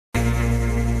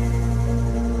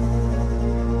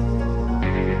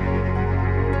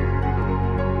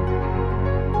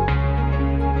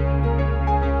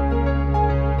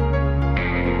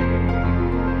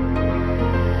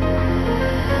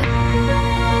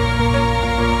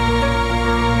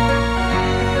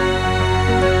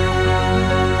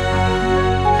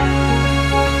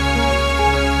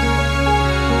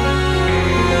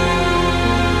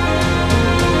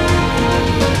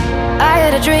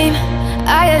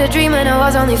had a dream when I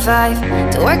was only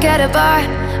 5, to work at a bar.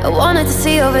 I wanted to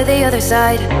see over the other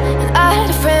side. And I had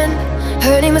a friend,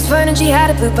 her name was Fern, and she had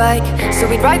a blue bike. So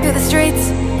we'd ride through the streets.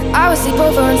 I would sleep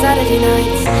over on Saturday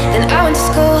nights. Then I went to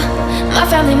school. My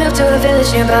family moved to a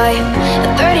village nearby.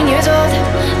 At 13 years old,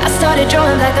 I started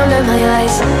drawing black under my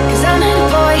eyes. Cause I met a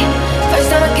boy,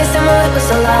 first time I kissed him, well it was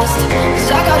the last.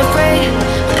 Cause I got afraid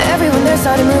when everyone there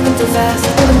started moving too fast.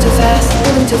 Moving too fast,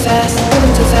 moving too fast,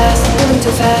 moving too fast, moving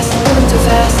too fast, moving too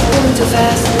fast, moving too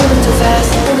fast, moving too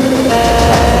fast, moving too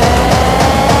fast.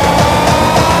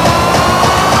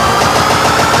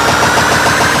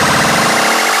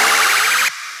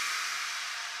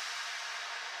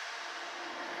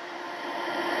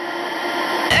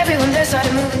 Everyone there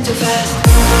started moving too fast.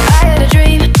 I had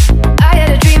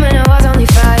a dream when I was only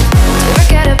 5, to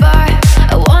work at a bar.